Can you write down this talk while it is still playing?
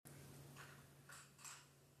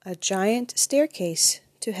A Giant Staircase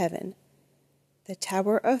to Heaven. The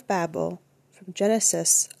Tower of Babel, from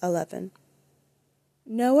Genesis 11.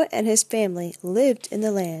 Noah and his family lived in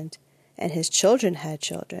the land, and his children had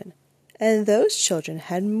children, and those children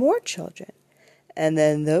had more children, and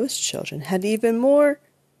then those children had even more.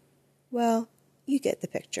 Well, you get the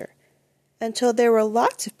picture, until there were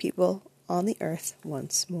lots of people on the earth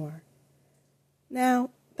once more. Now,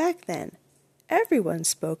 back then, everyone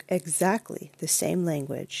spoke exactly the same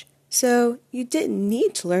language, so you didn't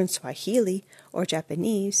need to learn Swahili or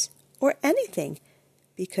Japanese or anything,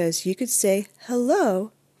 because you could say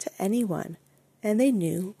hello to anyone, and they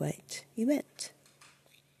knew what you meant.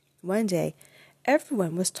 One day,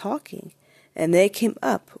 everyone was talking, and they came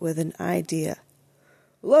up with an idea.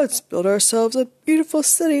 "Let's build ourselves a beautiful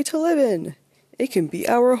city to live in. It can be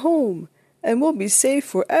our home, and we'll be safe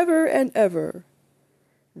forever and ever."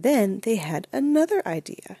 Then they had another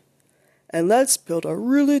idea. "And let's build a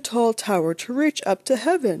really tall tower to reach up to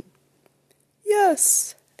heaven."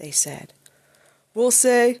 "Yes," they said. "We'll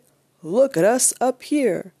say, 'Look at us up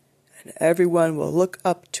here,' and everyone will look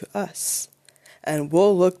up to us, and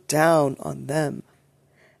we'll look down on them.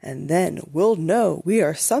 And then we'll know we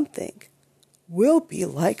are something. We'll be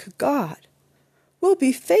like God. We'll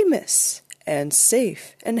be famous and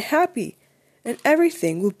safe and happy, and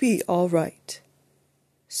everything will be all right."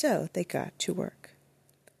 So they got to work.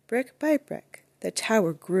 Brick by brick, the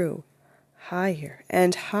tower grew higher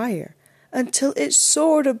and higher until it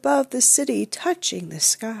soared above the city, touching the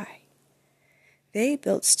sky. They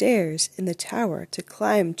built stairs in the tower to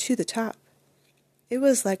climb to the top. It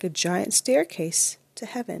was like a giant staircase to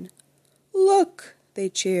heaven. "Look," they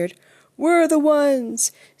cheered, "we're the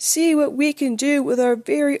ones! See what we can do with our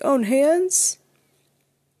very own hands!"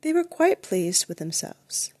 They were quite pleased with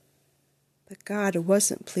themselves. But God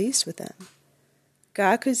wasn't pleased with them.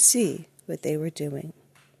 God could see what they were doing.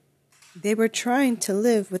 They were trying to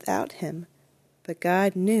live without Him, but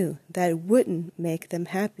God knew that it wouldn't make them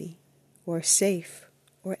happy, or safe,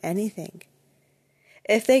 or anything.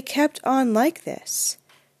 If they kept on like this,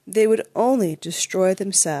 they would only destroy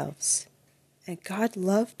themselves, and God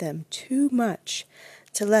loved them too much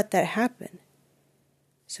to let that happen.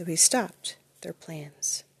 So He stopped their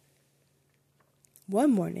plans.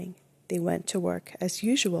 One morning, they went to work as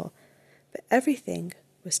usual, but everything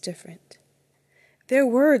was different. Their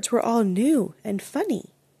words were all new and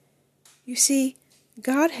funny. You see,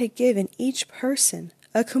 God had given each person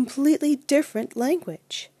a completely different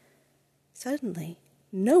language. Suddenly,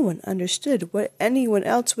 no one understood what anyone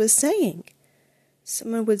else was saying.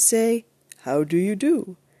 Someone would say, "How do you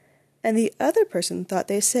do?" and the other person thought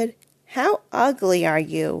they said, "How ugly are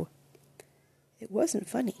you?" It wasn't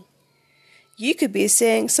funny. You could be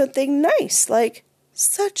saying something nice like,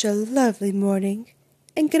 "Such a lovely morning,"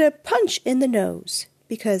 and get a punch in the nose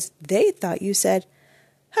because they thought you said,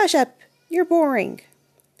 "Hush up, you're boring."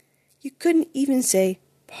 You couldn't even say,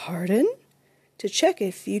 "Pardon?" to check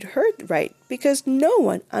if you'd heard right, because no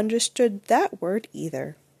one understood that word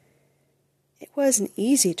either. It wasn't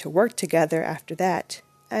easy to work together after that,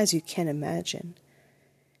 as you can imagine.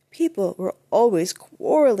 People were always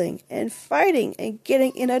quarreling and fighting and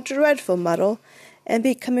getting in a dreadful muddle and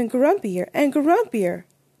becoming grumpier and grumpier,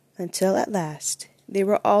 until at last they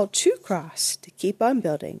were all too cross to keep on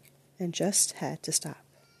building and just had to stop.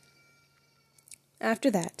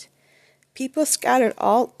 After that, people scattered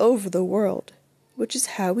all over the world, which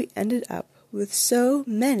is how we ended up with so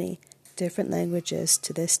many different languages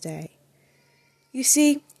to this day. You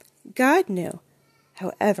see, God knew,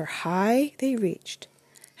 however high they reached,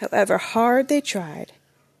 however hard they tried,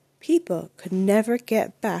 people could never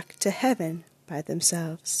get back to heaven by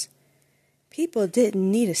themselves. People didn't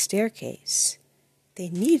need a staircase. They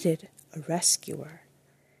needed a rescuer.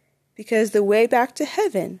 Because the way back to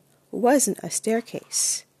heaven wasn't a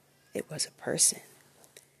staircase. It was a person.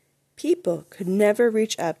 People could never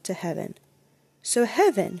reach up to heaven, so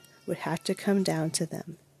heaven would have to come down to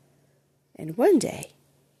them. And one day,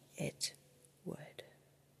 it